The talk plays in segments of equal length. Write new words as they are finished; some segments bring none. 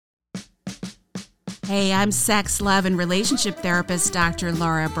Hey, I'm sex, love, and relationship therapist Dr.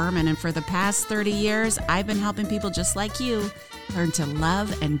 Laura Berman, and for the past 30 years, I've been helping people just like you learn to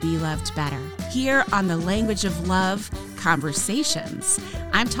love and be loved better. Here on the Language of Love Conversations,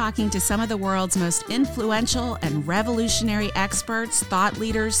 I'm talking to some of the world's most influential and revolutionary experts, thought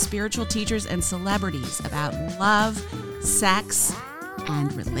leaders, spiritual teachers, and celebrities about love, sex,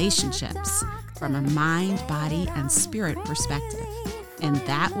 and relationships from a mind, body, and spirit perspective. And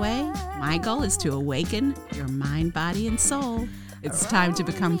that way, my goal is to awaken your mind, body, and soul. It's time to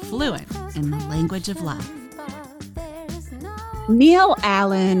become fluent in the language of love. Neal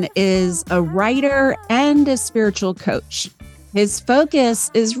Allen is a writer and a spiritual coach. His focus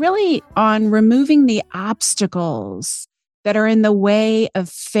is really on removing the obstacles that are in the way of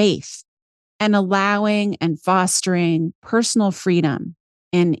faith and allowing and fostering personal freedom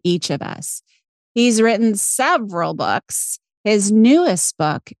in each of us. He's written several books. His newest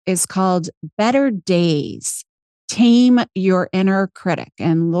book is called Better Days, Tame Your Inner Critic.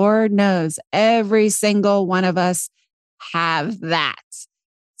 And Lord knows every single one of us have that.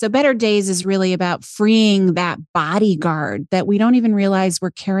 So Better Days is really about freeing that bodyguard that we don't even realize we're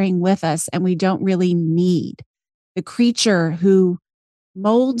carrying with us and we don't really need. The creature who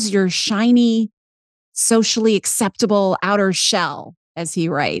molds your shiny, socially acceptable outer shell, as he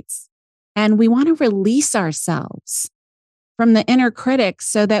writes. And we want to release ourselves from the inner critic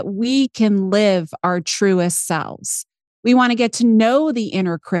so that we can live our truest selves. We want to get to know the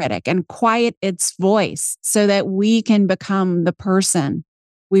inner critic and quiet its voice so that we can become the person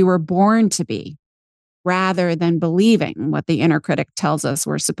we were born to be, rather than believing what the inner critic tells us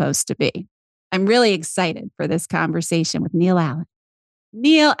we're supposed to be. I'm really excited for this conversation with Neal Allen.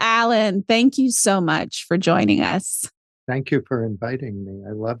 Neal Allen, thank you so much for joining us. Thank you for inviting me.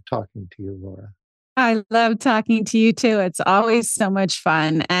 I love talking to you, Laura. I love talking to you too. It's always so much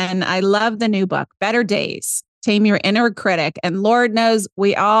fun. And I love the new book, Better Days, Tame Your Inner Critic. And Lord knows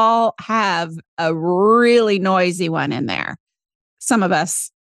we all have a really noisy one in there. Some of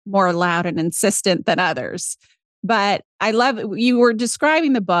us more loud and insistent than others. But I love, you were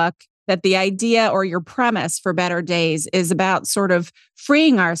describing the book that the idea or your premise for Better Days is about sort of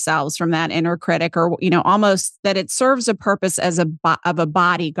freeing ourselves from that inner critic, or, almost that it serves a purpose as a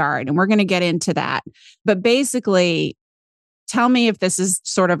bodyguard. And we're going to get into that. But basically, tell me if this is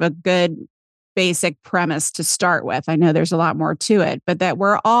sort of a good basic premise to start with. I know there's a lot more to it, but that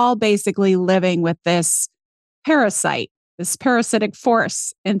we're all basically living with this parasite, this parasitic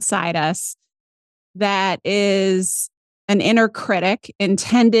force inside us that is an inner critic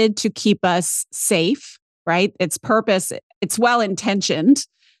intended to keep us safe, right? Its purpose, it's well-intentioned.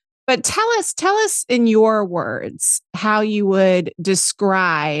 But tell us in your words how you would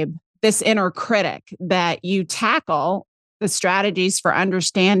describe this inner critic that you tackle, the strategies for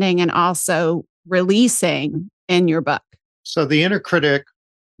understanding and also releasing in your book. So the inner critic,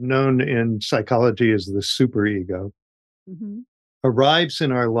 known in psychology as the superego, arrives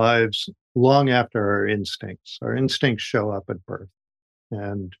in our lives long after our instincts. Our instincts show up at birth,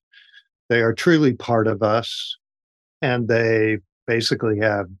 and they are truly part of us. And they basically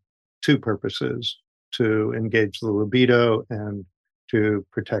have two purposes: to engage the libido and to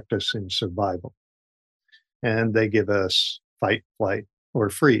protect us in survival. And they give us fight, flight, or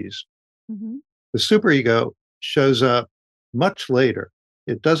freeze. The superego shows up much later.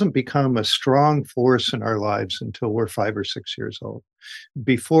 It doesn't become a strong force in our lives until we're 5 or 6 years old.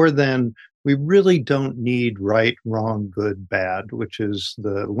 Before then, we really don't need right, wrong, good, bad, which is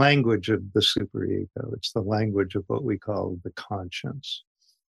the language of the superego. It's the language of what we call the conscience.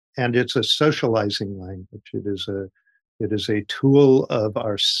 And it's a socializing language. It is a tool of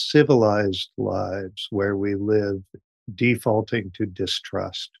our civilized lives where we live defaulting to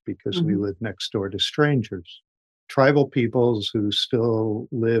distrust because we live next door to strangers. Tribal peoples who still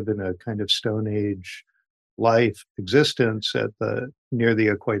live in a kind of Stone Age life existence near the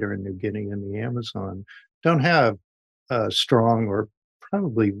equator in New Guinea and the Amazon don't have a strong or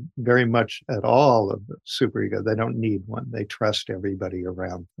probably very much at all of the superego. They don't need one. They trust everybody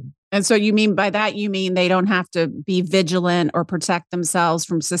around them. And so you mean by that, you mean they don't have to be vigilant or protect themselves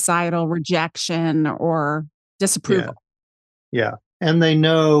from societal rejection or disapproval. Yeah. And they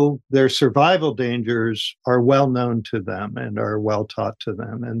know their survival dangers are well known to them and are well taught to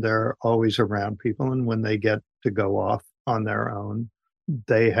them. And they're always around people. And when they get to go off on their own,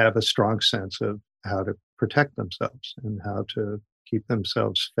 they have a strong sense of how to protect themselves and how to keep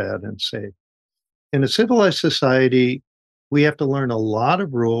themselves fed and safe. In a civilized society, we have to learn a lot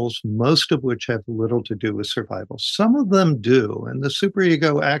of rules, most of which have little to do with survival. Some of them do. And the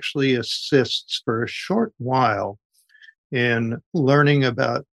superego actually assists for a short while in learning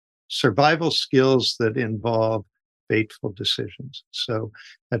about survival skills that involve fateful decisions. So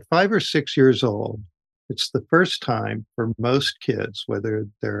at 5 or 6 years old, it's the first time for most kids, whether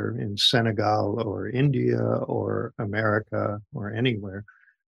they're in Senegal or India or America or anywhere,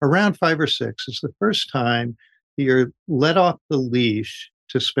 around 5 or 6 is the first time you're let off the leash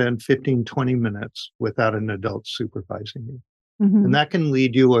to spend 15, 20 minutes without an adult supervising you. And that can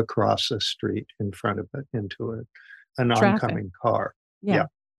lead you across a street in front of it into an oncoming car. Yeah.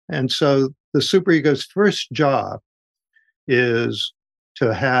 And so the superego's first job is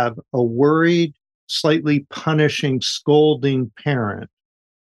to have a worried, slightly punishing, scolding parent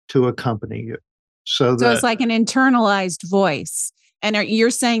to accompany you. So it's like an internalized voice. And you're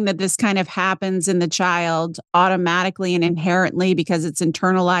saying that this kind of happens in the child automatically and inherently because it's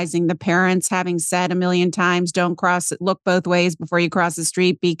internalizing the parents having said a million times, don't cross it, look both ways before you cross the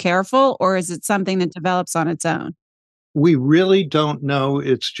street, be careful? Or is it something that develops on its own? We really don't know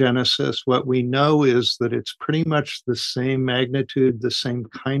its genesis. What we know is that it's pretty much the same magnitude, the same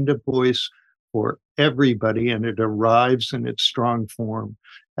kind of voice for everybody, and it arrives in its strong form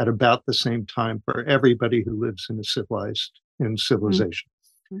at about the same time for everybody who lives in civilization.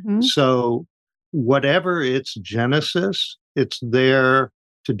 Mm-hmm. So whatever its genesis, it's there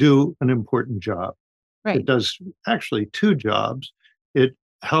to do an important job. Right. It does actually two jobs. It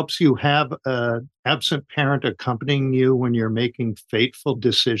helps you have an absent parent accompanying you when you're making fateful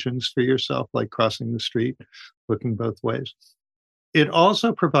decisions for yourself, like crossing the street, looking both ways. It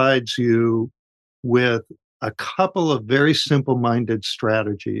also provides you with a couple of very simple-minded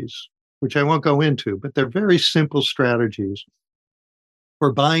strategies, which I won't go into, but they're very simple strategies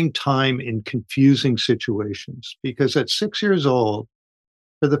for buying time in confusing situations. Because at 6 years old,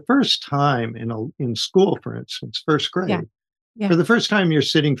 for the first time in school, for instance, first grade, for the first time, you're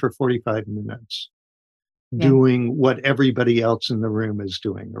sitting for 45 minutes doing what everybody else in the room is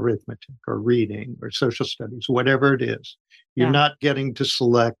doing, arithmetic or reading or social studies, whatever it is. You're not getting to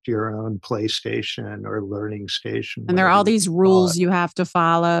select your own PlayStation or learning station. And there are all these rules you have to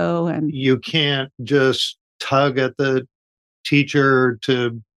follow. And you can't just tug at the teacher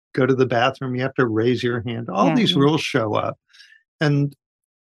to go to the bathroom. You have to raise your hand. All these rules show up. And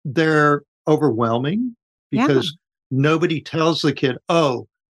they're overwhelming because nobody tells the kid, oh,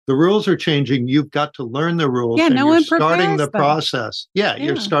 the rules are changing. You've got to learn the rules. Yeah, and no you're one starting the prepares them. process.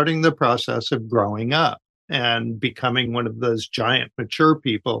 You're starting the process of growing up and becoming one of those giant mature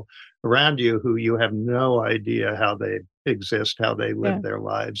people around you who you have no idea how they exist, how they live their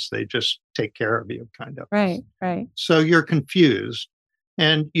lives. They just take care of you, kind of. Right. So you're confused,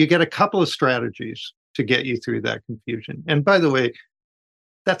 and you get a couple of strategies to get you through that confusion. And by the way,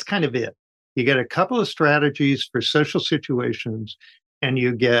 that's kind of it. You get a couple of strategies for social situations, and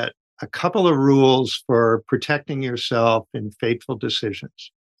you get a couple of rules for protecting yourself in fateful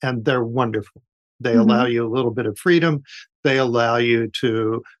decisions. And they're wonderful. They allow you a little bit of freedom. They allow you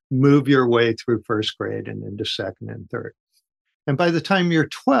to move your way through first grade and into second and third. And by the time you're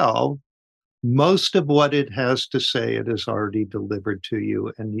 12, most of what it has to say, it has already delivered to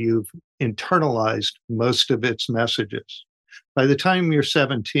you, and you've internalized most of its messages. By the time you're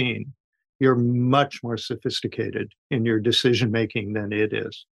 17, you're much more sophisticated in your decision-making than it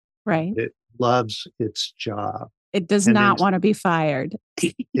is. Right. It loves its job. It does not want to be fired.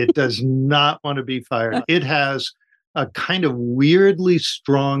 It does not want to be fired. It has a kind of weirdly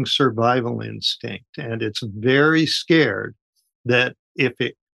strong survival instinct, and it's very scared that if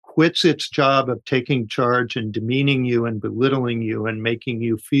it quits its job of taking charge and demeaning you and belittling you and making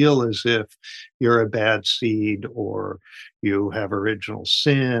you feel as if you're a bad seed, or you have original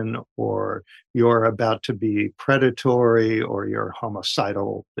sin, or you're about to be predatory, or you're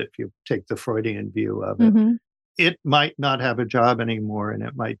homicidal, if you take the Freudian view of it, it might not have a job anymore and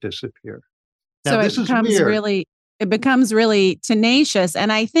it might disappear. Now, so this is weird. It becomes really tenacious.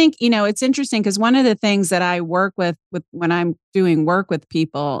 And I think, it's interesting because one of the things that I work with when I'm doing work with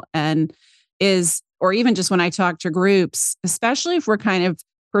people or even just when I talk to groups, especially if we're kind of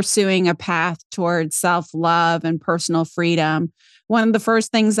pursuing a path towards self-love and personal freedom, one of the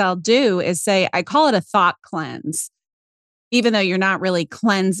first things I'll do is say, I call it a thought cleanse. Even though you're not really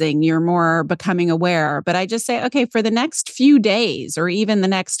cleansing, you're more becoming aware. But I just say, okay, for the next few days or even the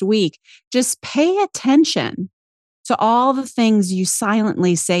next week, just pay attention to all the things you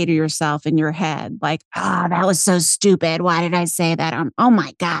silently say to yourself in your head. Like, that was so stupid. Why did I say that? Oh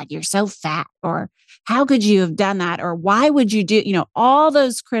my God, you're so fat. Or how could you have done that? Or why would you do, all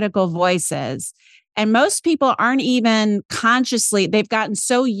those critical voices. And most people aren't even consciously, they've gotten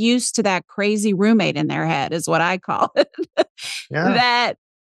so used to that crazy roommate in their head, is what I call it, that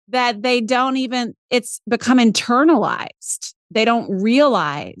they don't even, it's become internalized. they don't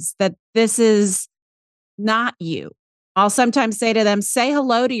realize that this is not you. I'll sometimes say to them, say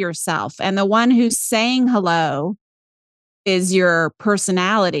hello to yourself. And the one who's saying hello is your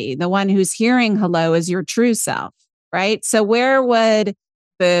personality. The one who's hearing hello is your true self, right? So where would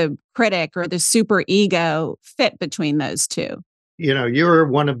the critic or the super ego fit between those two? You're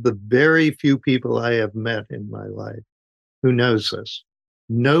one of the very few people I have met in my life who knows this.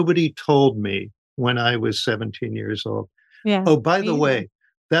 Nobody told me when I was 17 years old, Yeah. oh, by the way,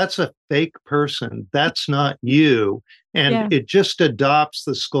 that's a fake person. That's not you. And it just adopts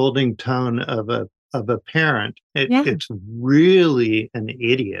the scolding tone of a parent. It's really an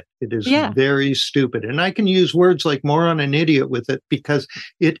idiot. It is very stupid. And I can use words like moron and idiot with it because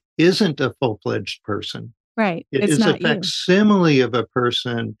it isn't a full-fledged person. Right. It is a facsimile of a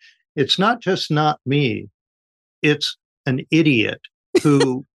person. It's not just not me. It's an idiot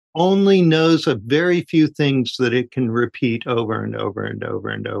who only knows a very few things that it can repeat over and over and over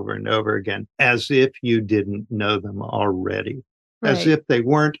and over and over again, as if you didn't know them already, as if they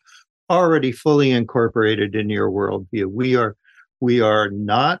weren't already fully incorporated in your worldview. We are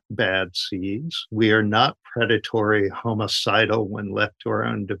not bad seeds. We are not predatory, homicidal when left to our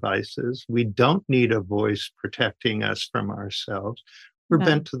own devices. We don't need a voice protecting us from ourselves. We're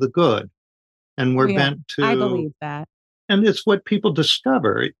bent to the good. And we're bent to... I believe that. And it's what people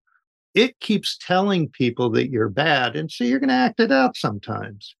discover. It keeps telling people that you're bad. And so you're going to act it out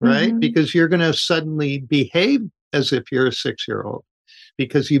sometimes, right? Mm-hmm. Because you're going to suddenly behave as if you're a 6-year-old.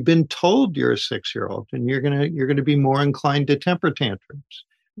 Because you've been told you're a 6-year-old, and you're gonna be more inclined to temper tantrums,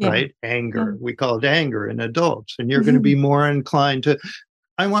 right? Anger. We call it anger in adults. And you're going to be more inclined to,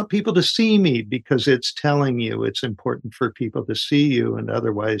 I want people to see me, because it's telling you it's important for people to see you, and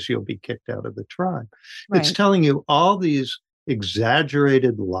otherwise you'll be kicked out of the tribe. Right. It's telling you all these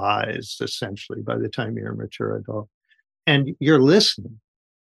exaggerated lies, essentially, by the time you're a mature adult. And you're listening.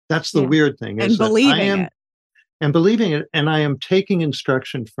 That's the weird thing. And believing it. And believing it. And I am taking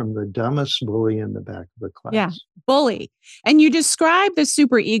instruction from the dumbest bully in the back of the class. Yeah, bully. And you describe the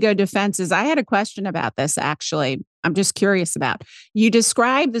superego defenses. I had a question about this, actually. I'm just curious about. You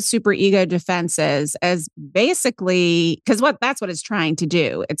describe the superego defenses as basically, because that's what it's trying to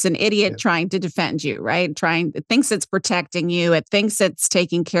do. It's an idiot trying to defend you, right? It thinks it's protecting you. It thinks it's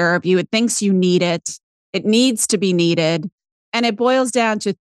taking care of you. It thinks you need it. It needs to be needed. And it boils down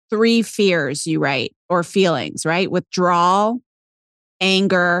to 3 fears you write, or feelings, right? Withdrawal,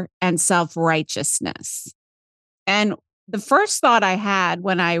 anger, and self-righteousness. And the first thought I had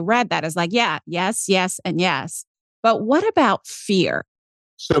when I read that is like, yes, and yes. But what about fear?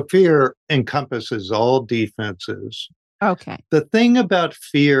 So fear encompasses all defenses. Okay. The thing about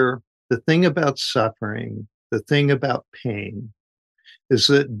fear, the thing about suffering, the thing about pain is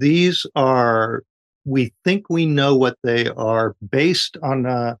that these are, we think we know what they are based on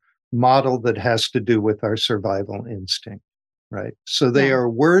a model that has to do with our survival instinct, right? So they are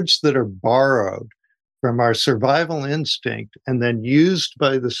words that are borrowed from our survival instinct and then used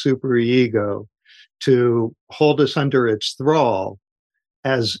by the superego to hold us under its thrall,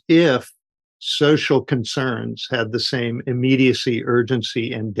 as if social concerns had the same immediacy,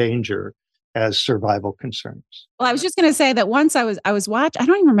 urgency, and danger as survival concerns. Well, I was just going to say that once I was watching, I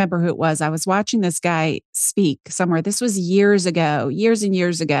don't even remember who it was. I was watching this guy speak somewhere. This was years and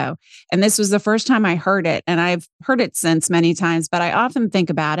years ago. And this was the first time I heard it. And I've heard it since many times, but I often think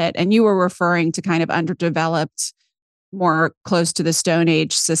about it. And you were referring to kind of underdeveloped, more close to the Stone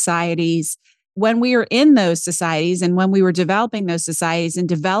Age societies. When we were in those societies, and when we were developing those societies and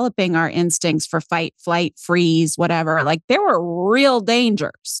developing our instincts for fight, flight, freeze, whatever, like there were real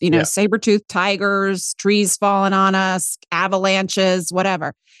dangers, saber-toothed tigers, trees falling on us, avalanches,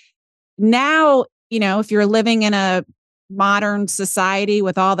 whatever. Now, if you're living in a modern society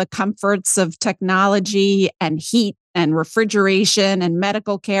with all the comforts of technology and heat and refrigeration and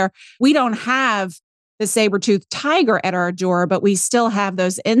medical care, we don't have the saber-toothed tiger at our door, but we still have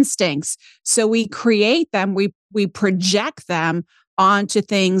those instincts. So we create them, we project them onto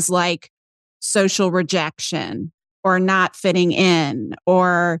things like social rejection, or not fitting in,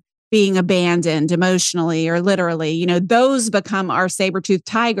 or being abandoned emotionally or literally. Those become our saber-toothed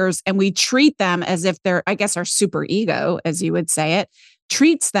tigers, and we treat them as if they're, I guess, our superego, as you would say it,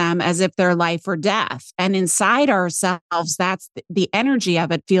 treats them as if they're life or death. And inside ourselves, that's the energy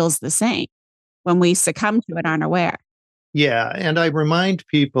of it feels the same when we succumb to it unaware. Yeah. And I remind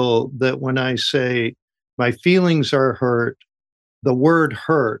people that when I say my feelings are hurt, the word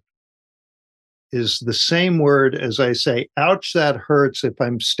hurt is the same word as I say, ouch, that hurts if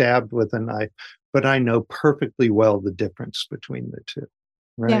I'm stabbed with a knife. But I know perfectly well the difference between the two,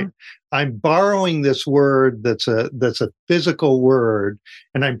 right? Yeah. I'm borrowing this word that's a physical word,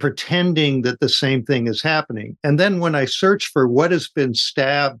 and I'm pretending that the same thing is happening. And then when I search for what has been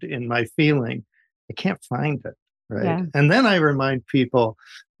stabbed in my feeling, I can't find it, right? Yeah. And then I remind people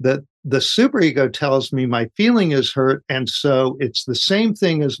that the superego tells me my feeling is hurt, and so it's the same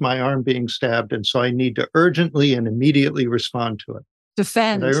thing as my arm being stabbed, and so I need to urgently and immediately respond to it. And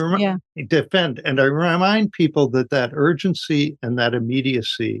Defend. Yeah. defend. And I remind people that that urgency and that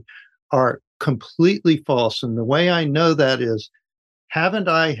immediacy are completely false. And the way I know that is, haven't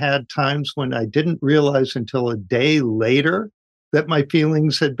I had times when I didn't realize until a day later that my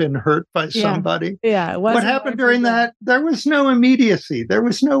feelings had been hurt by Yeah. somebody? Yeah. It What wasn't happened worth during it. that? There was no immediacy. There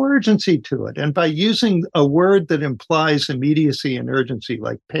was no urgency to it. And by using a word that implies immediacy and urgency,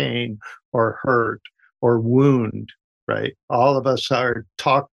 like pain or hurt or wound, right? All of us are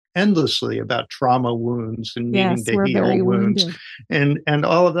talk endlessly about trauma wounds and needing Yes, to we're heal very wounds wounded. and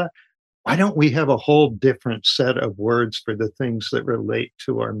all of that. Why don't we have a whole different set of words for the things that relate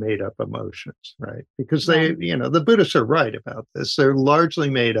to our made up emotions, right? Because Right. the Buddhists are right about this. They're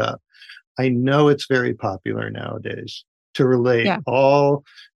largely made up. I know it's very popular nowadays to relate Yeah. all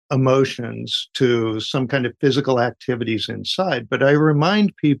emotions to some kind of physical activities inside. But I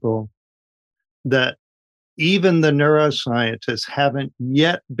remind people that even the neuroscientists haven't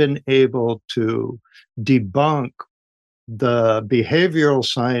yet been able to debunk the behavioral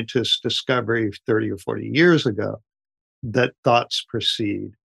scientists' discovery 30 or 40 years ago that thoughts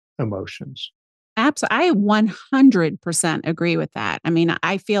precede emotions. Absolutely. I 100% agree with that. I mean,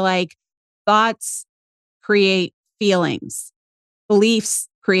 I feel like thoughts create feelings, beliefs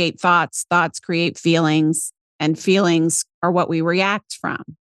create thoughts, thoughts create feelings, and feelings are what we react from.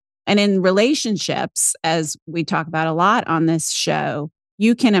 And in relationships, as we talk about a lot on this show,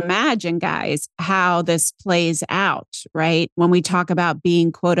 you can imagine, guys, how this plays out, right? When we talk about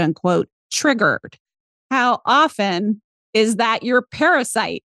being quote unquote triggered, how often is that your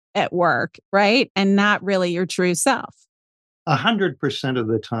parasite at work, right? And not really your true self. 100% of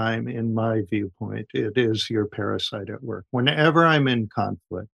the time, in my viewpoint, it is your parasite at work. Whenever I'm in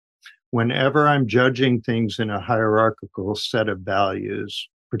conflict, whenever I'm judging things in a hierarchical set of values,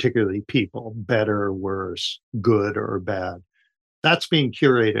 particularly people, better or worse, good or bad, that's being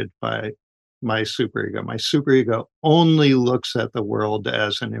curated by my superego. My superego only looks at the world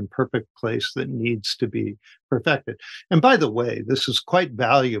as an imperfect place that needs to be perfected. And by the way, this is quite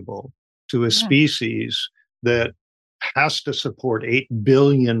valuable to a Yeah. species that has to support 8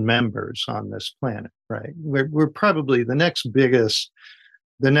 billion members on this planet, right? We're probably the next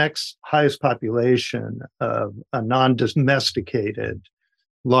highest population of a non-domesticated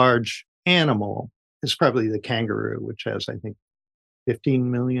large animal is probably the kangaroo, which has, I think, 15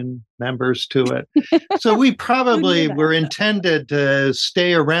 million members to it. So we Who knew probably that? were intended to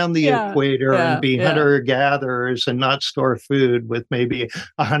stay around the Yeah. equator and Yeah. be Yeah. hunter-gatherers and not store food with maybe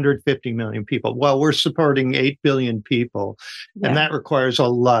 150 million people. Well, we're supporting 8 billion people, and Yeah. that requires a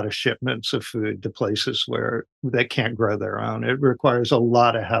lot of shipments of food to places where they can't grow their own. It requires a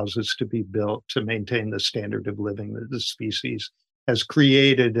lot of houses to be built to maintain the standard of living that the species has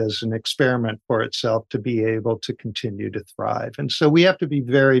created as an experiment for itself to be able to continue to thrive. And so we have to be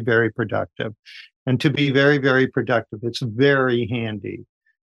very, very productive. And to be very, very productive, it's very handy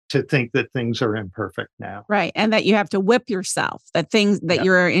to think that things are imperfect now. Right. And that you have to whip yourself, that things that Yeah.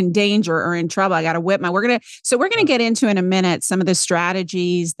 you're in danger or in trouble. I got to whip we're going to get into in a minute some of the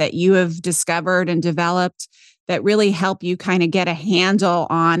strategies that you have discovered and developed that really help you kind of get a handle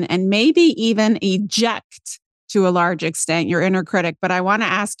on and maybe even eject to a large extent your inner critic. But I want to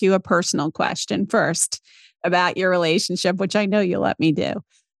ask you a personal question first about your relationship, which I know you'll let me do.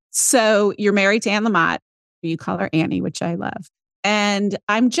 So you're married to Anne Lamott. You call her Annie, which I love. And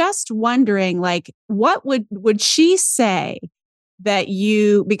I'm just wondering, like, what would she say that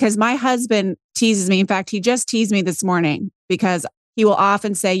because my husband teases me. In fact, he just teased me this morning because he will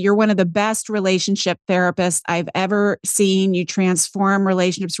often say, you're one of the best relationship therapists I've ever seen. You transform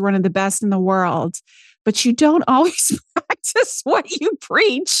relationships. You're one of the best in the world, but you don't always practice what you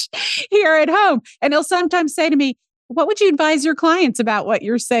preach here at home. And he'll sometimes say to me, what would you advise your clients about what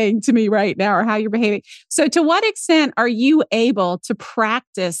you're saying to me right now or how you're behaving? So to what extent are you able to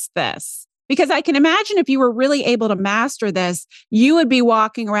practice this? Because I can imagine if you were really able to master this, you would be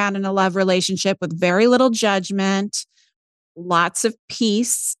walking around in a love relationship with very little judgment, lots of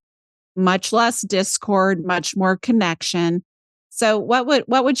peace, much less discord, much more connection. So what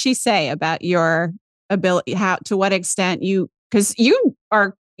would she say about your ability, to what extent because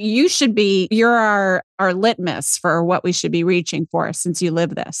you're our litmus for what we should be reaching for since you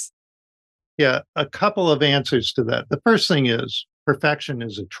live this. Yeah, a couple of answers to that. The first thing is, perfection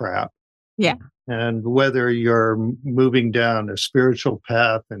is a trap. Yeah. And whether you're moving down a spiritual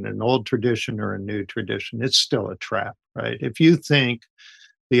path in an old tradition or a new tradition, it's still a trap, right? If you think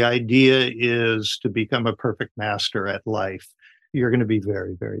the idea is to become a perfect master at life, you're going to be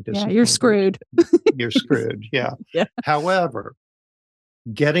very, very disappointed. Yeah, you're screwed. You're screwed. Yeah. Yeah. However,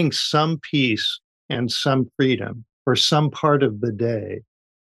 getting some peace and some freedom for some part of the day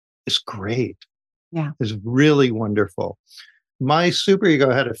is great. Yeah. Is really wonderful. My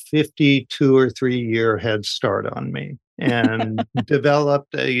superego had a 52 or 3 year head start on me and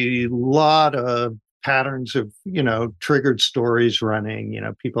developed a lot of patterns of, triggered stories running.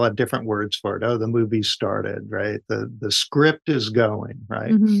 People have different words for it. Oh, the movie started, right? The script is going,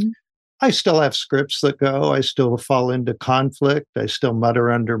 right? Mm-hmm. I still have scripts that go. I still fall into conflict. I still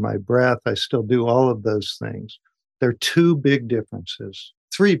mutter under my breath. I still do all of those things. There are three big differences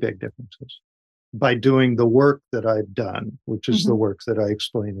by doing the work that I've done, which is the work that I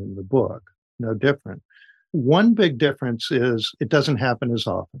explain in the book. No different. One big difference is it doesn't happen as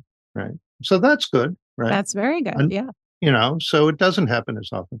often, right? So that's good, right? That's very good. Yeah. So it doesn't happen as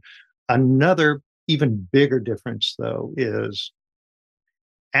often. Another even bigger difference, though, is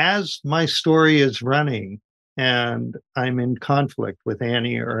as my story is running and I'm in conflict with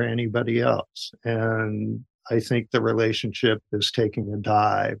Annie or anybody else, and I think the relationship is taking a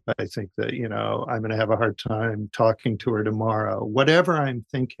dive. I think that, I'm going to have a hard time talking to her tomorrow. Whatever I'm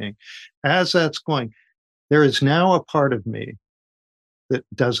thinking, as that's going, there is now a part of me that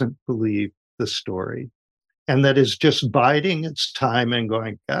doesn't believe the story and that is just biding its time and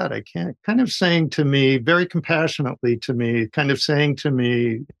going, God, I can't, kind of saying to me, very compassionately to me, kind of saying to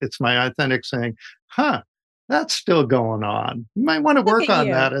me, it's my authentic saying, that's still going on. You might want to work on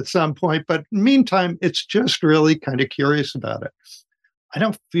that at some point. But meantime, it's just really kind of curious about it. I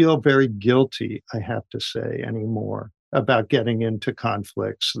don't feel very guilty, I have to say, anymore about getting into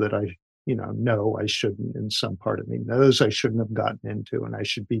conflicts that I, know I shouldn't, and some part of me knows I shouldn't have gotten into, and I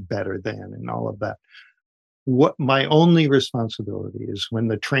should be better than, and all of that. What my only responsibility is when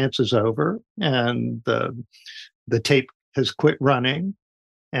the trance is over and the tape has quit running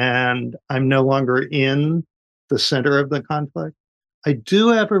and I'm no longer in the center of the conflict, I do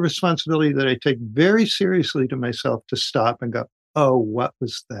have a responsibility that I take very seriously to myself to stop and go, oh, what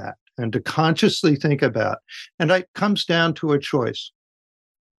was that? And to consciously think about. And it comes down to a choice.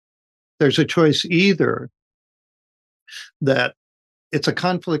 There's a choice either that it's a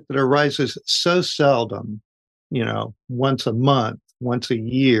conflict that arises so seldom, once a month, once a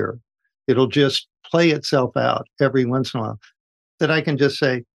year, it'll just play itself out every once in a while, that I can just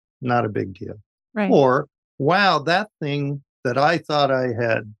say, not a big deal. Right. Or, wow, that thing that I thought I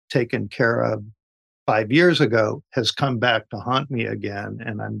had taken care of 5 years ago has come back to haunt me again,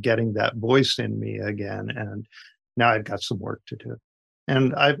 and I'm getting that voice in me again, and now I've got some work to do.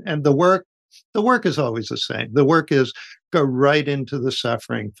 And the work is always the same. The work is go right into the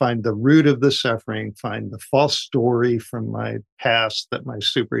suffering, find the root of the suffering, find the false story from my past that my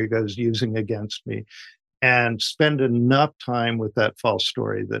superego is using against me, and spend enough time with that false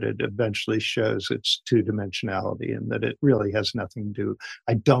story that it eventually shows its two-dimensionality and that it really has nothing to do.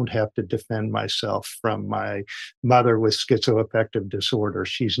 I don't have to defend myself from my mother with schizoaffective disorder.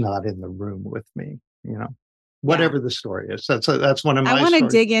 She's not in the room with me, whatever the story is. That's one of my I want to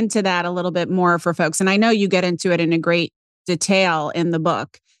stories. dig into that a little bit more for folks. And I know you get into it in a great detail in the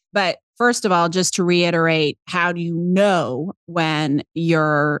book. But first of all, just to reiterate, how do you know when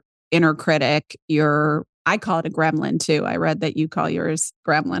your inner critic, I call it a gremlin too. I read that you call yours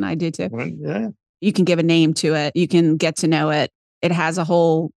gremlin. I do too. Yeah. You can give a name to it. You can get to know it. It has a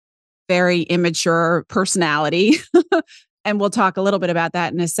whole very immature personality. And we'll talk a little bit about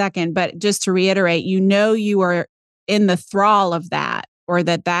that in a second. But just to reiterate, you are in the thrall of that, or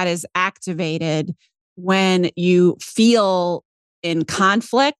that is activated when you feel in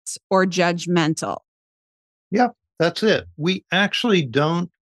conflict or judgmental. Yeah, that's it. We actually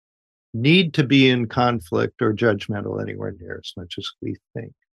don't need to be in conflict or judgmental anywhere near as much as we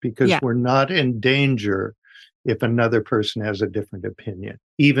think, because we're not in danger if another person has a different opinion,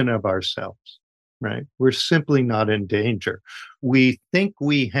 even of ourselves, right? We're simply not in danger. We think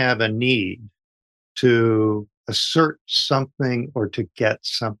we have a need to assert something or to get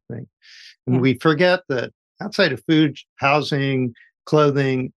something. And we forget that outside of food, housing,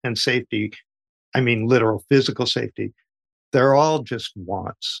 clothing, and safety, I mean, literal physical safety, they're all just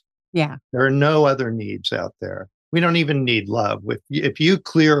wants. Yeah. There are no other needs out there. We don't even need love. If you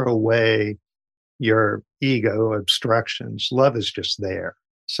clear away your ego obstructions, love is just there.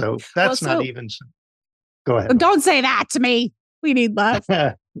 So that's not even. Go ahead. Don't say that to me. We need love.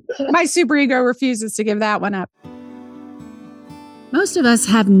 My superego refuses to give that one up. Most of us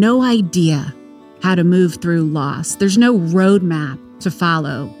have no idea how to move through loss. There's no roadmap to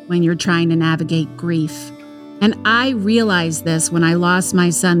follow when you're trying to navigate grief. And I realized this when I lost my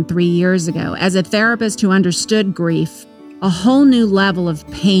son 3 years ago. As a therapist who understood grief, a whole new level of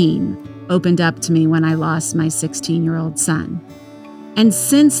pain opened up to me when I lost my 16-year-old son. And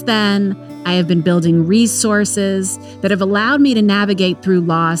since then, I have been building resources that have allowed me to navigate through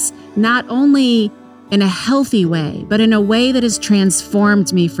loss, not only in a healthy way, but in a way that has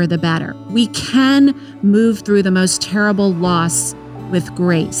transformed me for the better. We can move through the most terrible loss with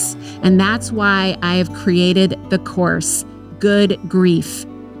grace. And that's why I have created the course, Good Grief,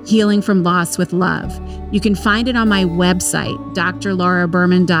 Healing from Loss with Love. You can find it on my website,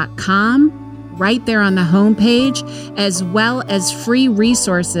 drlauraberman.com, right there on the homepage, as well as free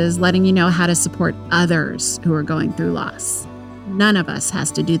resources letting you know how to support others who are going through loss. None of us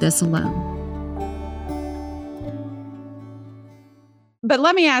has to do this alone. But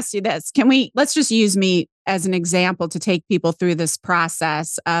let me ask you this. Let's just use me as an example to take people through this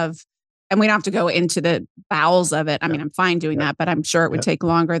process of, and we don't have to go into the bowels of it. I mean, I'm fine doing that, but I'm sure it would take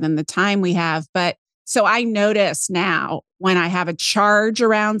longer than the time we have. But so I notice now when I have a charge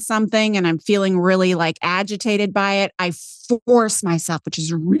around something and I'm feeling really like agitated by it, I force myself, which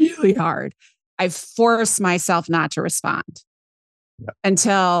is really hard. I force myself not to respond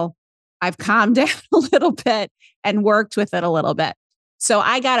until I've calmed down a little bit and worked with it a little bit. So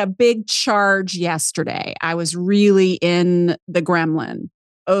I got a big charge yesterday. I was really in the gremlin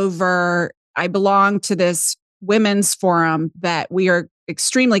over, I belong to this women's forum that we are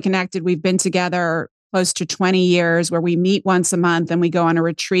extremely connected. We've been together close to 20 years where we meet once a month and we go on a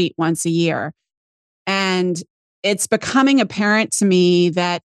retreat once a year. And it's becoming apparent to me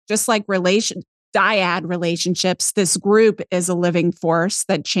that just like dyad relationships, this group is a living force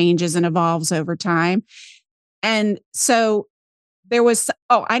that changes and evolves over time. And so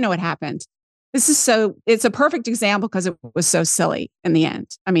I know what happened. It's a perfect example because it was so silly in the end.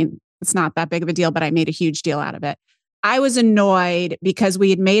 I mean, it's not that big of a deal, but I made a huge deal out of it. I was annoyed because we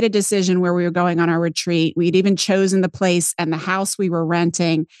had made a decision where we were going on our retreat. We'd even chosen the place and the house we were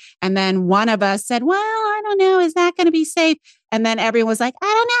renting. And then one of us said, well, I don't know, is that going to be safe? And then everyone was like, I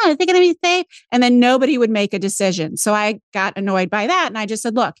don't know, is it going to be safe? And then nobody would make a decision. So I got annoyed by that. And I just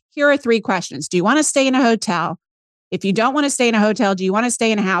said, look, here are 3 questions. Do you want to stay in a hotel? If you don't want to stay in a hotel, do you want to stay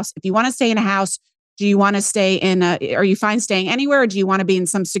in a house? If you want to stay in a house, do you want to stay are you fine staying anywhere? Or do you want to be in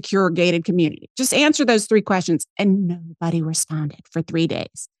some secure gated community? Just answer those 3 questions. And nobody responded for 3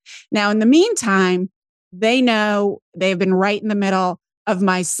 days. Now, in the meantime, they know they've been right in the middle of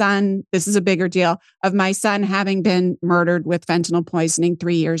my son. This is a bigger deal of my son having been murdered with fentanyl poisoning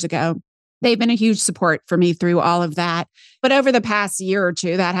 3 years ago. They've been a huge support for me through all of that. But over the past year or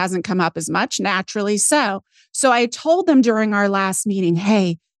two, that hasn't come up as much, naturally so. So I told them during our last meeting,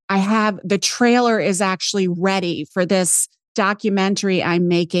 hey, the trailer is actually ready for this documentary I'm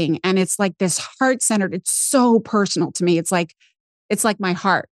making. And it's like this heart-centered, it's so personal to me. It's like my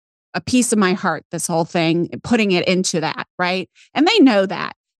heart, a piece of my heart, this whole thing, putting it into that, right? And they know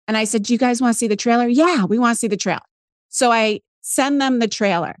that. And I said, do you guys want to see the trailer? Yeah, we want to see the trailer. So I send them the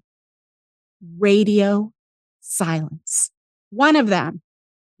trailer. Radio silence. One of them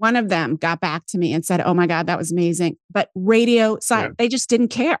got back to me and said, oh my God, that was amazing. But radio silence, they just didn't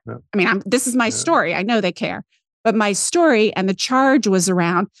care. Yeah. I mean, this is my story. I know they care. But my story and the charge was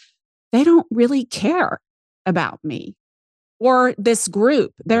around, they don't really care about me or this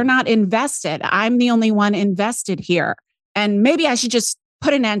group. They're not invested. I'm the only one invested here. And maybe I should just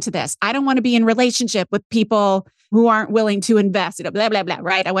put an end to this. I don't want to be in relationship with people who aren't willing to invest, blah, blah, blah,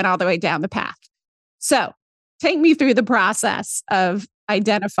 right? I went all the way down the path. So take me through the process of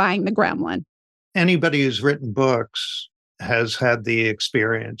identifying the gremlin. Anybody who's written books has had the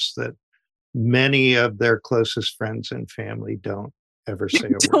experience that many of their closest friends and family don't ever say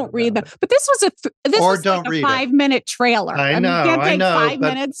a word. Don't read them. But this was a 5-minute trailer. I know. You can't take 5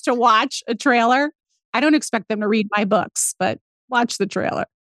 minutes to watch a trailer. I don't expect them to read my books, but watch the trailer.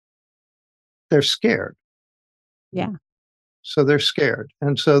 They're scared. Yeah. So they're scared.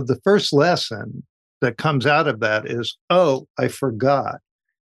 And so the first lesson that comes out of that is, oh, I forgot.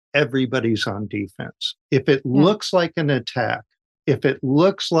 Everybody's on defense. If it looks like an attack, if it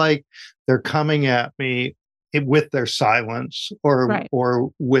looks like they're coming at me with their silence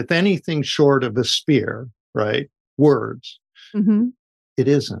or with anything short of a spear, right? Words, it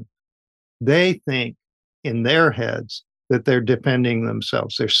isn't. They think in their heads that they're defending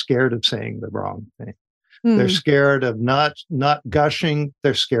themselves. They're scared of saying the wrong thing. They're scared of not gushing.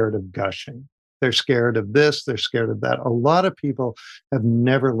 They're scared of gushing. They're scared of this. They're scared of that. A lot of people have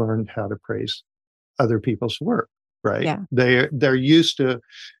never learned how to praise other people's work. right? Yeah. They're used to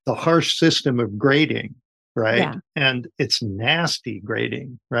the harsh system of grading, right? Yeah. And it's nasty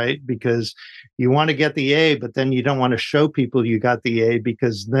grading, right? Because you want to get the A, but then you don't want to show people you got the A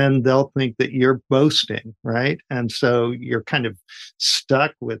because then they'll think that you're boasting, right? And so you're kind of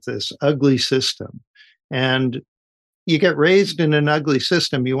stuck with this ugly system. And you get raised in an ugly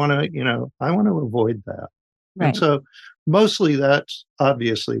system. You want to, I want to avoid that. And Right. so mostly that's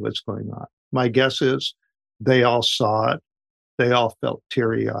obviously what's going on. My guess is they all saw it. They all felt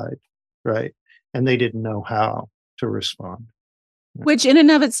teary-eyed, right? And they didn't know how to respond. Which in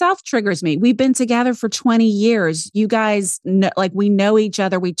and of itself triggers me. We've been together for 20 years. You guys know, like, we know each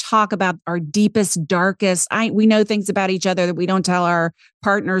other. We talk about our deepest, darkest. We know things about each other that we don't tell our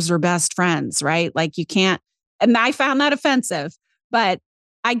partners or best friends, right? Like, you can't. And I found that offensive, but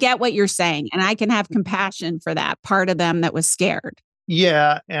I get what you're saying. And I can have compassion for that part of them that was scared.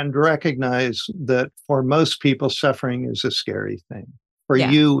 Yeah. And recognize that for most people, suffering is a scary thing. For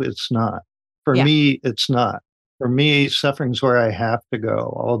Yeah. you, it's not. For Yeah. me, it's not. For me, suffering's where I have to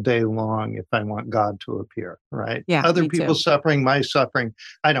go all day long if I want God to appear, right? Yeah. Other Me too. people's suffering, my suffering,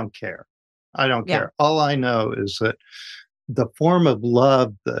 I don't care. I don't Yeah. care. All I know is that the form of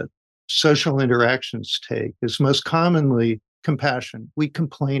love that social interactions take is most commonly compassion. We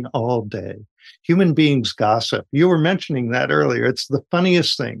complain all day. Human beings gossip. You were mentioning that earlier. It's the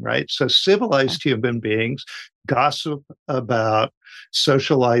funniest thing, right? So civilized human beings gossip about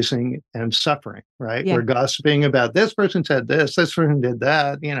socializing and suffering, right? Yeah. We're gossiping about this person said this person did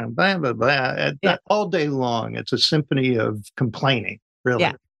that, blah, blah, blah. Yeah. All day long. It's a symphony of complaining, really.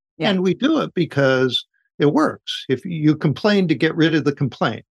 Yeah. Yeah. And we do it because it works. If you complain to get rid of the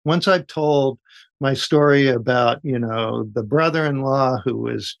complaint. Once I've told my story about, the brother-in-law who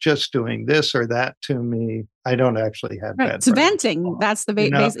was just doing this or that to me, I don't actually have right. bad. It's venting. That's the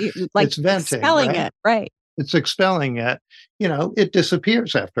basic, like, it's venting, expelling right? it. Right. It's expelling it. It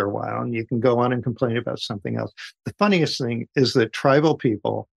disappears after a while and you can go on and complain about something else. The funniest thing is that tribal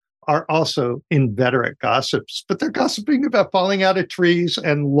people are also inveterate gossips, but they're gossiping about falling out of trees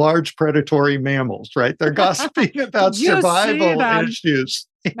and large predatory mammals, right? They're gossiping about survival issues.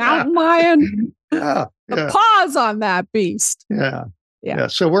 Mountain lion. Yeah. The paws on that beast. Yeah. Yeah.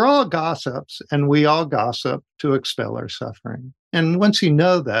 So we're all gossips and we all gossip to expel our suffering. And once you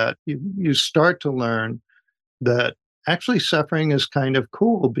know that, you start to learn that actually suffering is kind of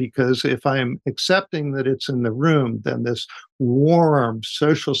cool because if I'm accepting that it's in the room, then this warm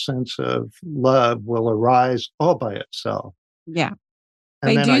social sense of love will arise all by itself. Yeah.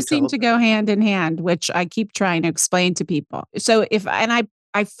 And they do seem to go hand in hand, which I keep trying to explain to people. So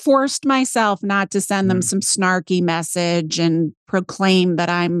I forced myself not to send them some snarky message and proclaim that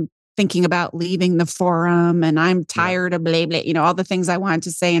I'm thinking about leaving the forum and I'm tired of blah, blah, all the things I wanted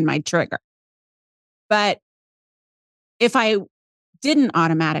to say in my trigger. But if I didn't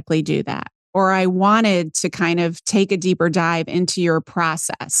automatically do that, or I wanted to kind of take a deeper dive into your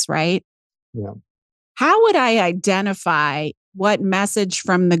process, right? Yeah. How would I identify what message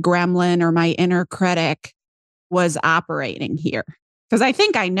from the gremlin or my inner critic was operating here? Because I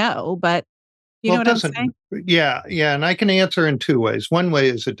think I know, but you know what I'm saying? Yeah. Yeah. And I can answer in two ways. One way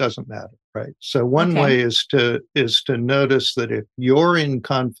is it doesn't matter, right? So one way is to notice that if you're in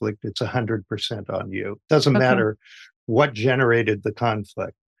conflict, it's 100% on you. It doesn't matter what generated the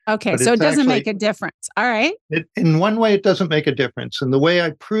conflict. Okay, so it doesn't make a difference. All right. In one way, it doesn't make a difference. And the way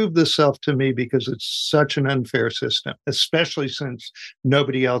I prove this self to me, because it's such an unfair system, especially since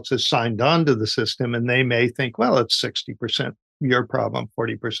nobody else has signed on to the system and they may think, well, it's 60% your problem,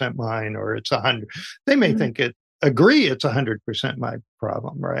 40% mine, or it's 100. They may agree it's 100% my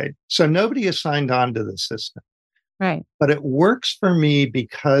problem, right? So nobody has signed on to the system. Right. But it works for me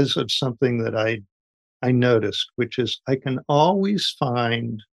because of something that I noticed, which is I can always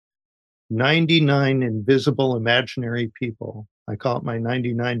find 99 invisible imaginary people. I call it my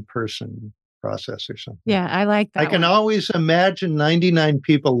 99 person process or something. Yeah, I like that. I can always imagine 99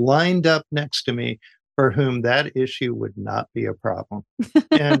 people lined up next to me for whom that issue would not be a problem.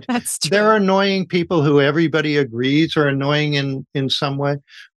 And there are annoying people who everybody agrees are annoying in some way.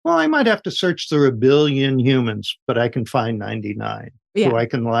 Well, I might have to search through a billion humans, but I can find 99 who I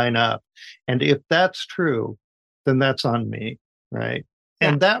can line up. And if that's true, then that's on me, right?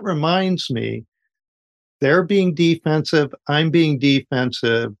 And that reminds me, they're being defensive, I'm being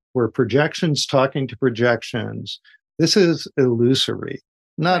defensive, we're projections talking to projections. This is illusory,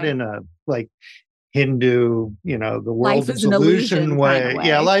 not in a Hindu, the world is an illusion way. Kind of way.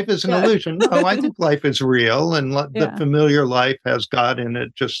 Yeah, life is an illusion. No, I think life is real and the familiar life has God in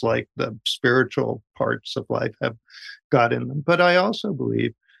it, just like the spiritual parts of life have God in them. But I also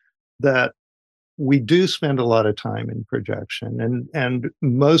believe that we do spend a lot of time in projection, and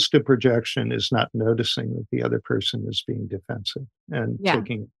most of projection is not noticing that the other person is being defensive and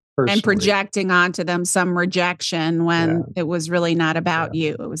taking it personally. And projecting onto them some rejection when it was really not about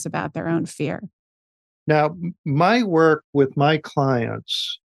you. It was about their own fear. Now, my work with my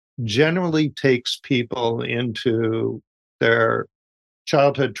clients generally takes people into their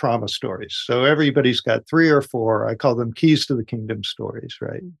childhood trauma stories. So everybody's got 3 or 4. I call them keys to the kingdom stories,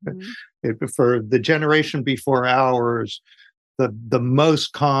 right? For the generation before ours, the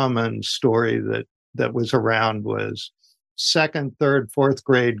most common story that was around was 2nd, 3rd, 4th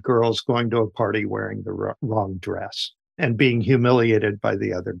grade girls going to a party wearing the wrong dress and being humiliated by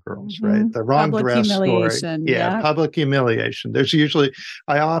the other girls, right? The wrong public dress story. Yeah, public humiliation. There's usually,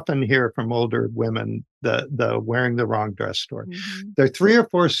 I often hear from older women the wearing the wrong dress story. There are 3 or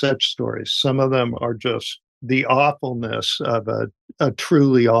 4 such stories. Some of them are just the awfulness of a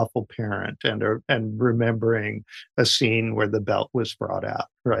truly awful parent and remembering a scene where the belt was brought out,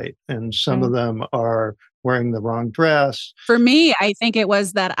 right? And some of them are wearing the wrong dress. For me, I think it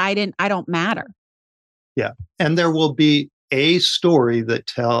was that I don't matter. Yeah. And there will be a story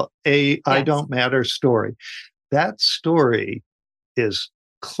that I don't matter story. That story is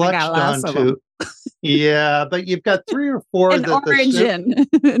clutched onto. Yeah, but you've got 3 or 4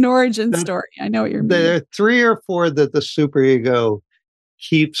 an origin story. I know what you're meaning. There are 3 or 4 that the superego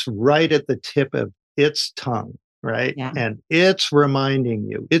keeps right at the tip of its tongue, right? Yeah. And it's reminding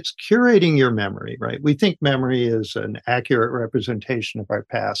you, it's curating your memory, right? We think memory is an accurate representation of our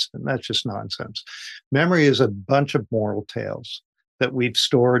past, and that's just nonsense. Memory is a bunch of moral tales that we've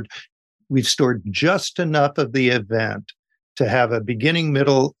stored. We've stored just enough of the event to have a beginning,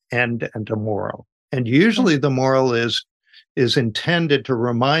 middle, end, and a moral. And usually the moral is intended to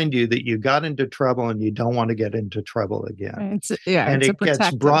remind you that you got into trouble and you don't want to get into trouble again. And it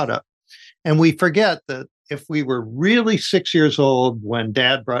gets brought up. And we forget that if we were really 6 years old when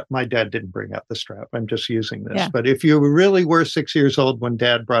my dad didn't bring out the strap. I'm just using this. But if you really were 6 years old when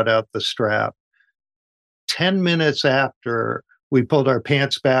dad brought out the strap, 10 minutes after we pulled our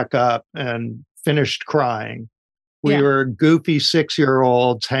pants back up and finished crying, we were goofy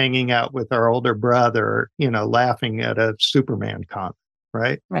 6-year-olds hanging out with our older brother, laughing at a Superman comic,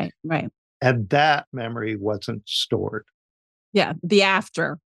 right? Right. And that memory wasn't stored. Yeah, the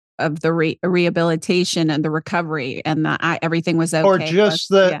after of the rehabilitation and the recovery and everything was okay.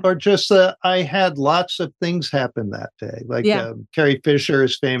 Or just I had lots of things happen that day. Like Carrie Fisher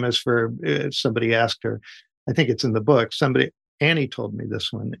is famous for somebody asked her, I think it's in the book. Annie told me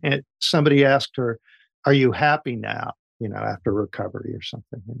this one. And somebody asked her, "Are you happy now?" After recovery or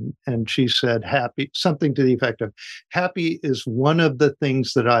something. And she said, happy, something to the effect of, happy is one of the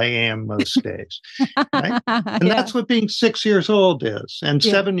things that I am most days. Right? And that's what being 6 years old is, and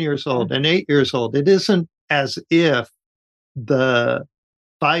 7 years old and 8 years old. It isn't as if the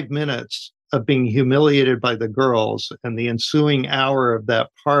 5 minutes of being humiliated by the girls and the ensuing hour of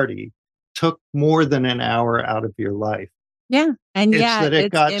that party took more than an hour out of your life. Yeah. And it's that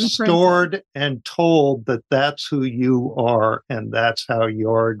it got imprinted. stored and told that that's who you are and that's how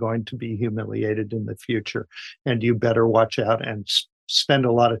you're going to be humiliated in the future. And you better watch out and spend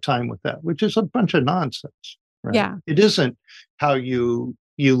a lot of time with that, which is a bunch of nonsense. Right? Yeah. It isn't how you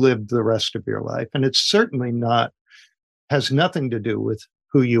lived the rest of your life. And it's certainly has nothing to do with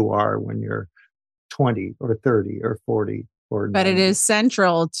who you are when you're 20 or 30 or 40. But it is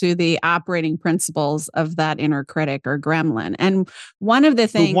central to the operating principles of that inner critic or gremlin. And one of the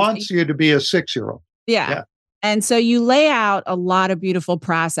things who wants you to be a 6-year-old. Yeah. And so you lay out a lot of beautiful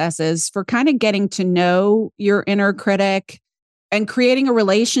processes for kind of getting to know your inner critic and creating a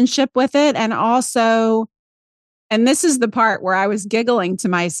relationship with it. And also, and this is the part where I was giggling to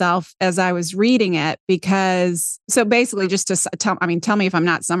myself as I was reading it, because so basically just to tell me if I'm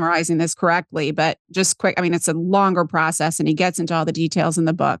not summarizing this correctly, but just quick. It's a longer process and he gets into all the details in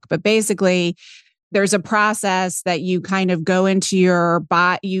the book, but basically there's a process that you kind of go into your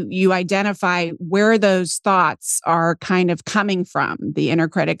body, you identify where those thoughts are kind of coming from, the inner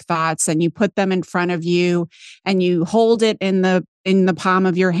critic thoughts, and you put them in front of you and you hold it in the palm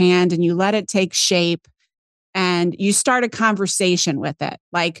of your hand and you let it take shape. And you start a conversation with it.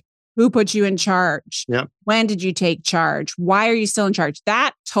 Like, who put you in charge? Yep. When did you take charge? Why are you still in charge?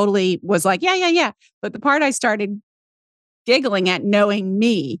 That totally was like, yeah. But the part I started giggling at, knowing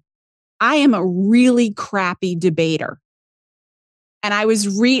me, I am a really crappy debater. And I was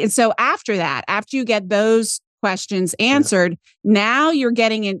so after that, after you get those questions answered, now you're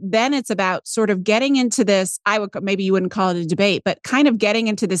getting in, then it's about sort of getting into this, maybe you wouldn't call it a debate, but kind of getting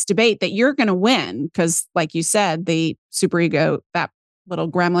into this debate that you're going to win. Because like you said, the superego, that little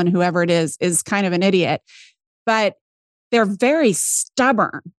gremlin, whoever it is kind of an idiot. But they're very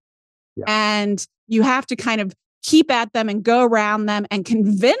stubborn. Yeah. And you have to kind of keep at them and go around them and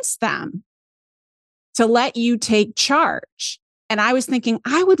convince them to let you take charge. And I was thinking,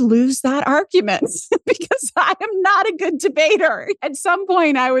 I would lose that argument because I am not a good debater. At some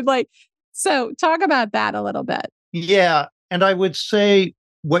point, I would so talk about that a little bit. Yeah. And I would say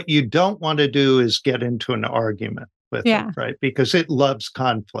what you don't want to do is get into an argument with it, right? Because it loves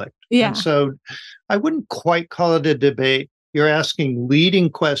conflict. Yeah. And so I wouldn't quite call it a debate. You're asking leading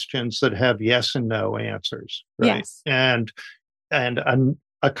questions that have yes and no answers, right? Yes. And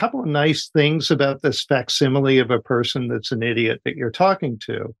a couple of nice things about this facsimile of a person that's an idiot that you're talking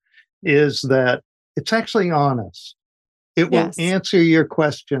to is that it's actually honest. It will answer your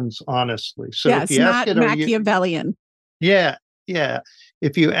questions honestly. So if you ask not Machiavellian. Yeah.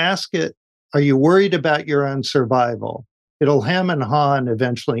 If you ask it, are you worried about your own survival? It'll hem and haw and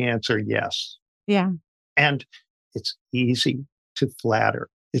eventually answer yes. Yeah. And it's easy to flatter.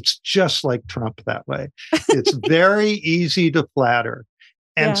 It's just like Trump that way. It's very easy to flatter.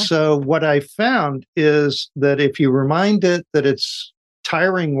 And so what I found is that if you remind it that it's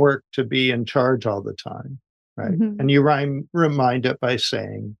tiring work to be in charge all the time, right? Mm-hmm. And you remind it by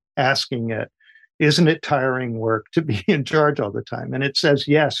asking it, isn't it tiring work to be in charge all the time? And it says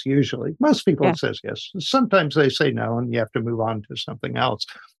yes, usually. Most people it says yes. Sometimes they say no, and you have to move on to something else.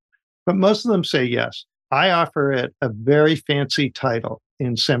 But most of them say yes. I offer it a very fancy title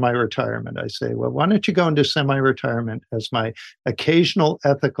in semi-retirement. I say, well, why don't you go into semi-retirement as my occasional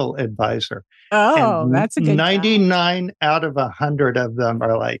ethical advisor? Oh, and that's a good 99 job. Out of 100 of them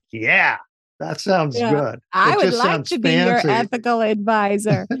are like, yeah, that sounds good. I would like to be your ethical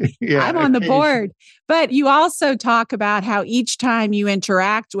advisor. I'm on the board. But you also talk about how each time you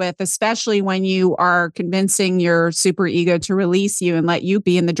interact with, especially when you are convincing your superego to release you and let you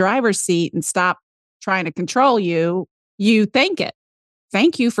be in the driver's seat and stop trying to control you, you thank it.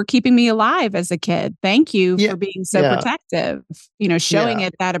 Thank you for keeping me alive as a kid. Thank you for being so protective, showing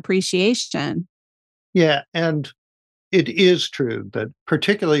it that appreciation. Yeah. And it is true that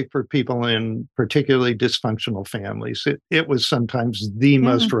particularly for people in particularly dysfunctional families, it was sometimes the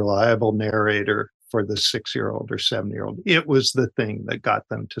most reliable narrator for the 6-year-old or 7-year-old. It was the thing that got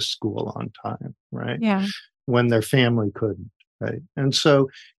them to school on time, right? Yeah. When their family couldn't. Right. And so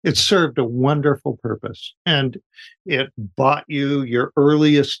it served a wonderful purpose, and it bought you your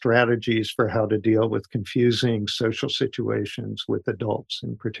earliest strategies for how to deal with confusing social situations with adults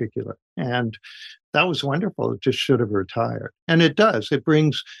in particular. And that was wonderful. It just should have retired. And it does. It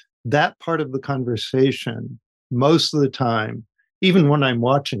brings that part of the conversation most of the time. Even when I'm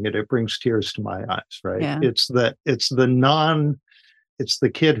watching it, it brings tears to my eyes. Right. Yeah. It's the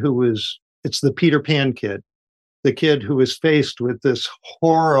kid it's the Peter Pan kid. The kid who was faced with this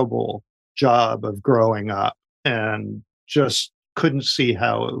horrible job of growing up and just couldn't see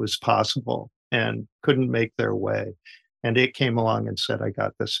how it was possible and couldn't make their way. And it came along and said, I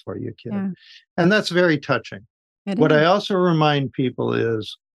got this for you, kid. Yeah. And that's very touching. What I also remind people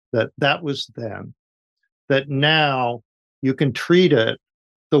is that was then, that now you can treat it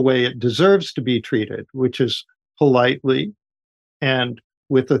the way it deserves to be treated, which is politely and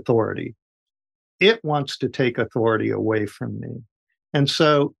with authority. It wants to take authority away from me. And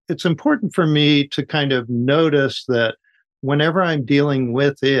so it's important for me to kind of notice that whenever I'm dealing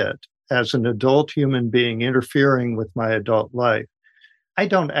with it as an adult human being interfering with my adult life, I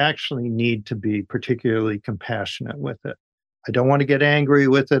don't actually need to be particularly compassionate with it. I don't want to get angry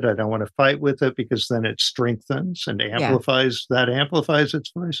with it. I don't want to fight with it because then it strengthens and amplifies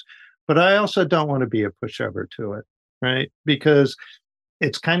its voice. But I also don't want to be a pushover to it, right? Because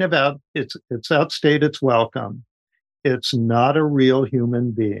it's kind of it's outstayed its welcome. It's not a real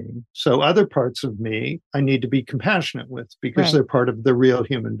human being. So other parts of me, I need to be compassionate with because they're part of the real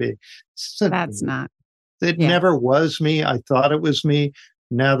human being. That's not. It never was me. I thought it was me.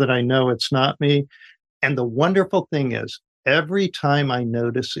 Now that I know it's not me. And the wonderful thing is, every time I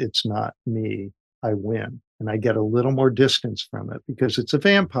notice it's not me, I win. And I get a little more distance from it because it's a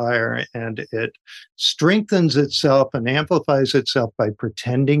vampire and it strengthens itself and amplifies itself by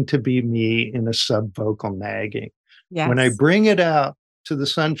pretending to be me in a subvocal nagging. Yes. When I bring it out to the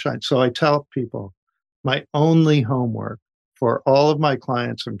sunshine, so I tell people my only homework for all of my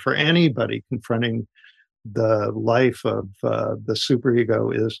clients and for anybody confronting the life of the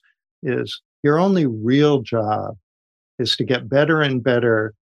superego is your only real job is to get better and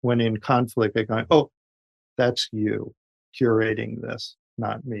better when in conflict at going, oh, that's you curating this,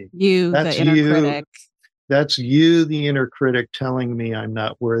 not me. That's the inner critic. That's you, the inner critic, telling me I'm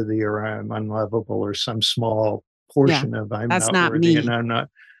not worthy or I'm unlovable or some small portion of I'm that's not not worthy me. and I'm not,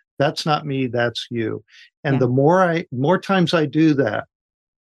 that's not me, that's you. And Yeah. the more times I do that,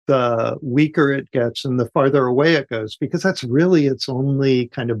 the weaker it gets and the farther away it goes, because that's really its only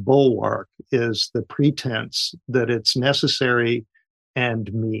kind of bulwark, is the pretense that it's necessary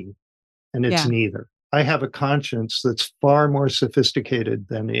and me. And it's Yeah. neither. I have a conscience that's far more sophisticated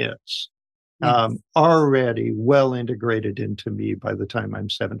than its. Yes. Already well integrated into me by the time I'm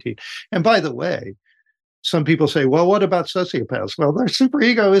 17. And by the way, some people say, well, what about sociopaths? Well, their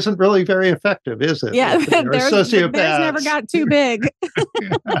superego isn't really very effective, is it? Yeah, theirs Sociopaths. never got too big.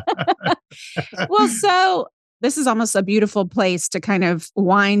 Well, so this is almost a beautiful place to kind of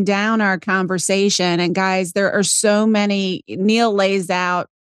wind down our conversation. And guys, there are so many, Neal lays out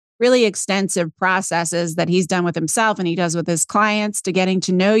really extensive processes that he's done with himself and he does with his clients, to getting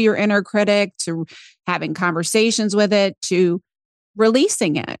to know your inner critic, to having conversations with it, to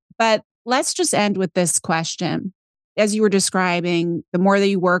releasing it. But let's just end with this question. As you were describing, the more that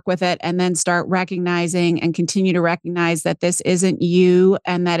you work with it and then start recognizing and continue to recognize that this isn't you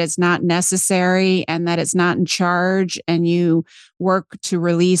and that it's not necessary and that it's not in charge, and you work to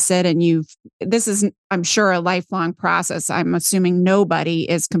release it, and this is, I'm sure, a lifelong process. I'm assuming nobody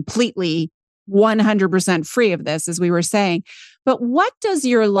is completely 100% free of this, as we were saying. But what does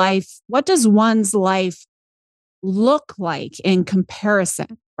one's life look like in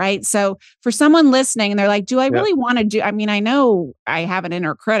comparison? Right. So for someone listening and they're like, do I really want to do, I mean, I know I have an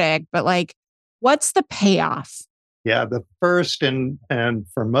inner critic, but like, what's the payoff? Yeah. The first and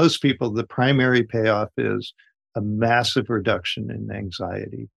for most people, the primary payoff is a massive reduction in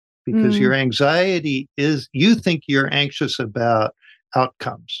anxiety, because your anxiety is, you think you're anxious about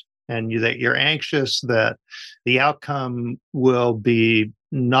outcomes, and that you're anxious that the outcome will be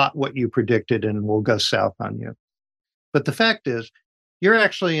not what you predicted and will go south on you. But the fact is, you're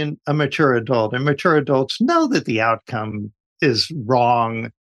actually a mature adult, and mature adults know that the outcome is wrong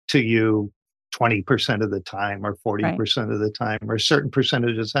to you 20% of the time or 40% of the time or a certain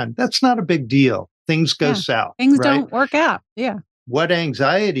percentage of the time. That's not a big deal. Things go south. Things don't work out. Yeah. What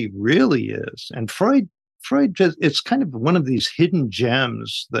anxiety really is, and Freud just, it's kind of one of these hidden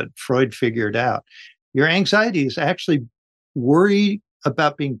gems that Freud figured out. Your anxiety is actually worry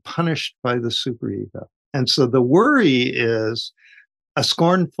about being punished by the superego. And so the worry is a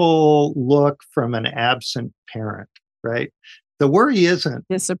scornful look from an absent parent, right? The worry isn't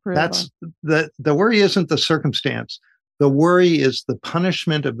disapproval. The worry isn't the circumstance. The worry is the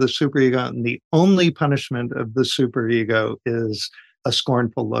punishment of the superego, and the only punishment of the superego is a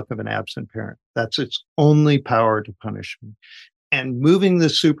scornful look of an absent parent. That's its only power to punish me. And moving the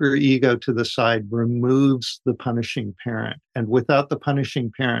superego to the side removes the punishing parent. And without the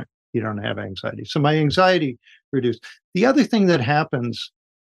punishing parent, you don't have anxiety. So my anxiety reduced. The other thing that happens,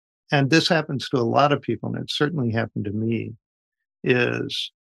 and this happens to a lot of people, and it certainly happened to me,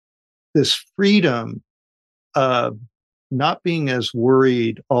 is this freedom of not being as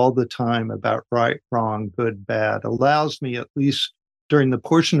worried all the time about right, wrong, good, bad, allows me, at least during the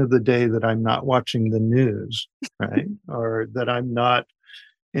portion of the day that I'm not watching the news, right? Or that I'm not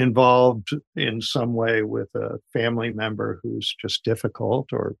involved in some way with a family member who's just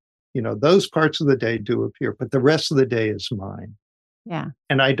difficult, or those parts of the day do appear, but the rest of the day is mine. Yeah.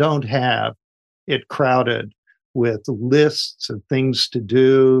 And I don't have it crowded with lists of things to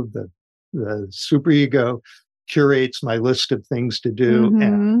do. The superego curates my list of things to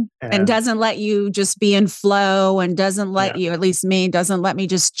do and doesn't let you just be in flow, and doesn't let you, at least me, doesn't let me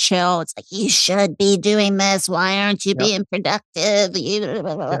just chill. It's like, you should be doing this. Why aren't you being productive?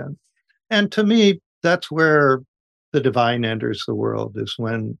 And to me, that's where the divine enters the world, is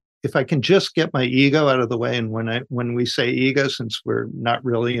when, if I can just get my ego out of the way. And when we say ego, since we're not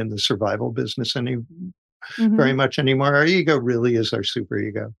really in the survival business very much anymore, our ego really is our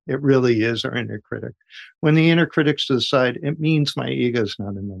superego. It really is our inner critic. When the inner critic's to the side, it means my ego's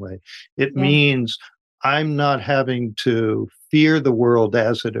not in the way. It means I'm not having to fear the world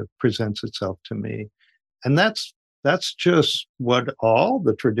as it presents itself to me. And that's just what all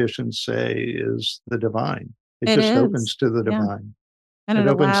the traditions say is the divine. It just opens to the divine. And it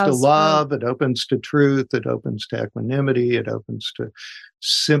opens to love, it opens to truth, it opens to equanimity, it opens to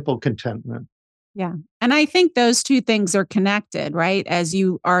simple contentment. Yeah. And I think those two things are connected, right? As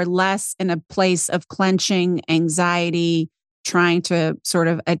you are less in a place of clenching anxiety, trying to sort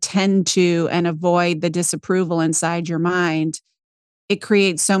of attend to and avoid the disapproval inside your mind, it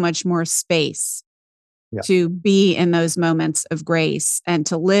creates so much more space to be in those moments of grace and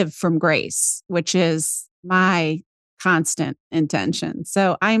to live from grace, which is my constant intention.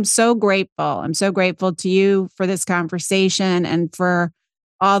 So I'm so grateful. I'm so grateful to you for this conversation and for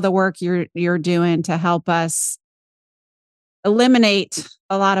all the work you're doing to help us eliminate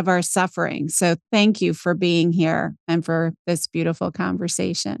a lot of our suffering. So thank you for being here and for this beautiful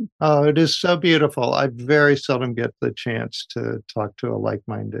conversation. Oh, it is so beautiful. I very seldom get the chance to talk to a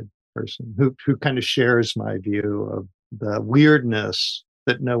like-minded person who kind of shares my view of the weirdness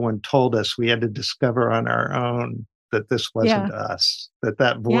that no one told us. We had to discover on our own that this wasn't us,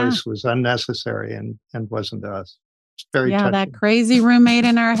 that voice was unnecessary and wasn't us. It's very touching. That crazy roommate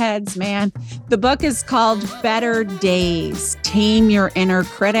in our heads, man. The book is called Better Days, Tame Your Inner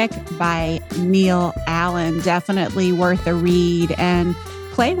Critic by Neal Allen. Definitely worth a read, and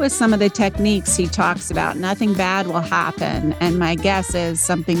play with some of the techniques he talks about. Nothing bad will happen, and my guess is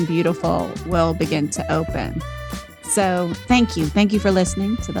something beautiful will begin to open. So thank you. Thank you for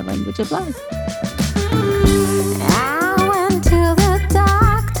listening to The Language of Love.